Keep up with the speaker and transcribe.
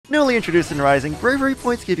Newly introduced in Rising, Bravery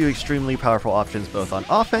Points give you extremely powerful options both on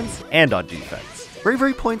offense and on defense.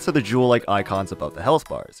 Bravery Points are the jewel-like icons above the health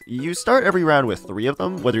bars. You start every round with 3 of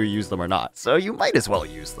them, whether you use them or not, so you might as well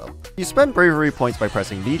use them. You spend Bravery Points by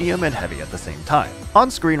pressing medium and heavy at the same time.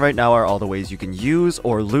 On screen right now are all the ways you can use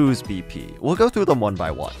or lose BP. We'll go through them one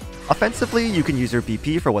by one. Offensively, you can use your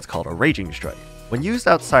BP for what's called a Raging Strike. When used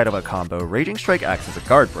outside of a combo, Raging Strike acts as a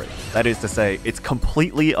guard break. That is to say, it's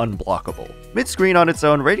completely unblockable. Mid-screen on its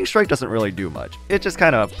own, Raging Strike doesn't really do much. It just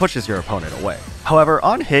kinda pushes your opponent away. However,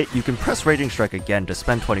 on hit, you can press Raging Strike again to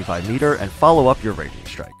spend 25 meter and follow up your Raging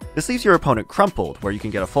Strike. This leaves your opponent crumpled, where you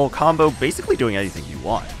can get a full combo basically doing anything you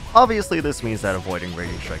want. Obviously, this means that avoiding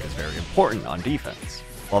Raging Strike is very important on defense.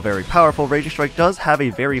 While very powerful, Raging Strike does have a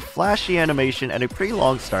very flashy animation and a pretty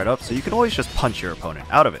long startup, so you can always just punch your opponent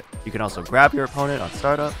out of it. You can also grab your opponent on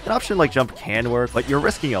startup. An option like jump can work, but you're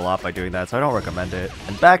risking a lot by doing that, so I don't recommend it.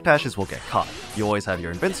 And backdashes will get caught. You always have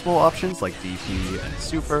your invincible options like DP and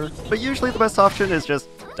super, but usually the best option is just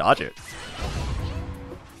dodge it.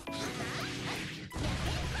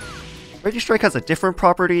 Raging Strike has a different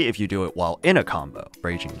property if you do it while in a combo,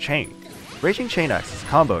 Raging Chain. Raging Chain acts as a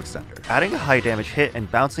combo extender, adding a high damage hit and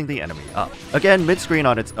bouncing the enemy up. Again, mid-screen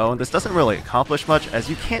on its own, this doesn't really accomplish much as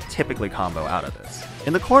you can't typically combo out of this.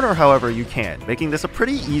 In the corner, however, you can, making this a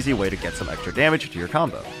pretty easy way to get some extra damage to your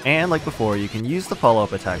combo. And like before, you can use the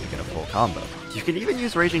follow-up attack to get a full combo. You can even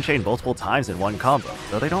use Raging Chain multiple times in one combo,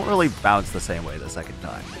 though they don't really bounce the same way the second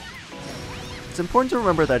time. It's important to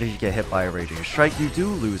remember that if you get hit by a Raging Strike, you do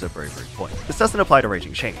lose a Bravery Point. This doesn't apply to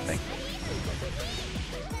Raging Chain, thankfully.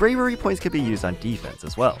 Bravery Points can be used on defense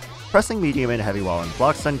as well. Pressing medium and heavy while in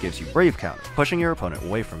block stun gives you Brave Counter, pushing your opponent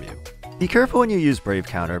away from you. Be careful when you use Brave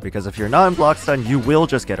Counter because if you're not in block stun, you will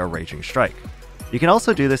just get a Raging Strike. You can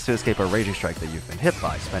also do this to escape a Raging Strike that you've been hit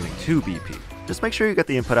by, spending 2 BP. Just make sure you get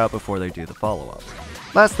the input out before they do the follow-up.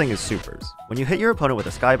 Last thing is supers. When you hit your opponent with a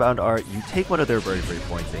Skybound art, you take one of their Bravery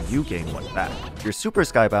Points and you gain 1 back. Your super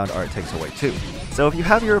Skybound art takes away 2. So if you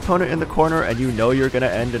have your opponent in the corner and you know you're gonna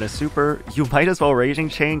end in a super, you might as well Raging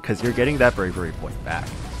Chain because you're getting that Bravery Point back.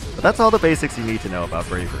 But that's all the basics you need to know about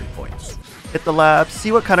Bravery Points. Hit the lab,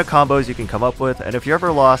 see what kind of combos you can come up with, and if you're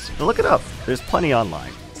ever lost, look it up. There's plenty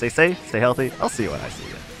online. Stay safe, stay healthy, I'll see you when I see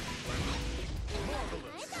you.